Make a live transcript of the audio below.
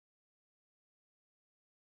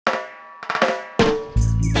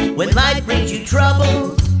When life brings you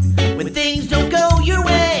troubles, when things don't go your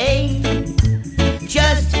way,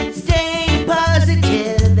 just stay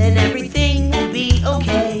positive and everything will be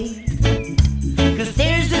okay. 'Cause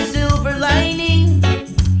there's a silver lining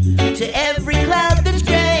to every cloud that's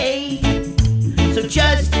gray. So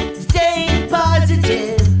just stay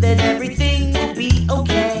positive and everything will be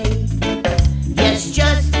okay. Yes,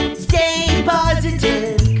 just stay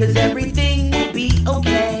positive, 'cause everything will be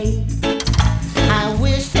okay. I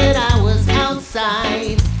wish that I was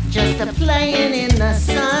outside, just a-playing in the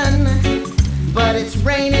sun. But it's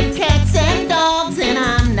raining cats and dogs and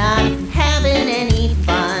I'm not having any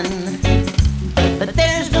fun. But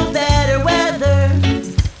there's no better weather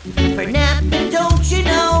for napping, don't you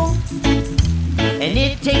know? And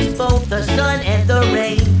it takes both the sun and the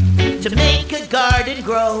rain to make a garden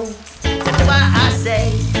grow. That's why I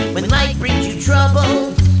say, when life brings you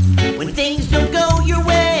troubles, when things don't go your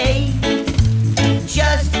way,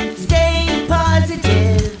 just stay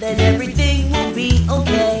positive and everything will be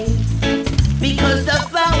okay. Because the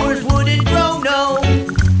flowers wouldn't grow, no,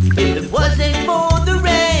 if it wasn't for the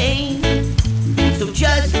rain. So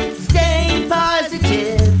just stay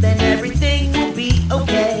positive and everything will be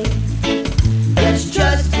okay. Yes,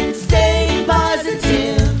 just stay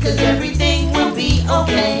positive, 'cause everything will be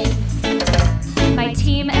okay. My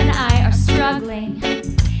team and I are struggling,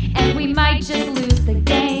 and we might just lose the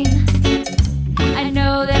game. I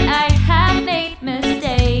know that I have made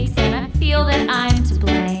mistakes, and I feel that I'm to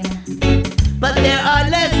blame. But there are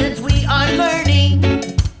lessons we are learning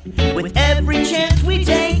with every chance we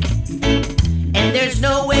take. And there's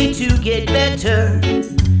no way to get better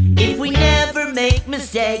if we never make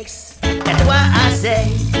mistakes. That's why I say,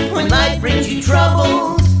 when life brings you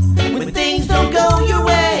troubles, when things don't go your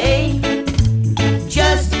way,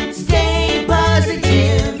 just stay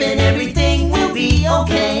positive and everything will be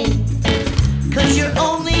okay. 'Cause you're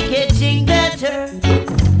only getting better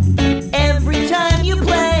every time you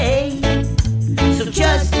play. So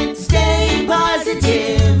just stay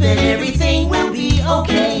positive and everything will be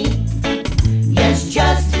okay. Yes,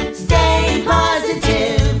 just stay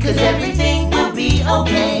positive, 'cause everything will be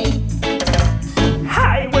okay.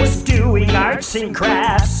 I was doing arts and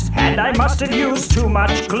crafts, and I must have used too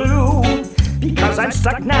much glue, because I'm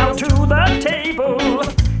stuck now to the table,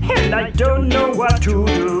 and I don't know what to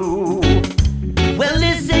do. Well,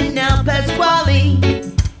 listen now, Pasquale,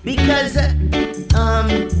 because,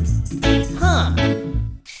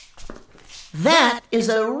 that is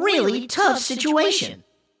a really tough situation.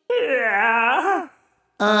 Yeah?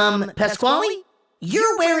 Pasquale,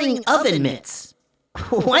 you're wearing oven mitts.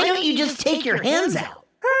 Why don't you just take your hands out?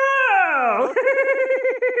 Oh!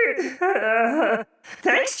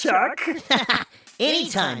 Thanks, Chuck.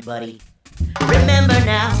 Anytime, buddy. Remember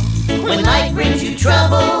now,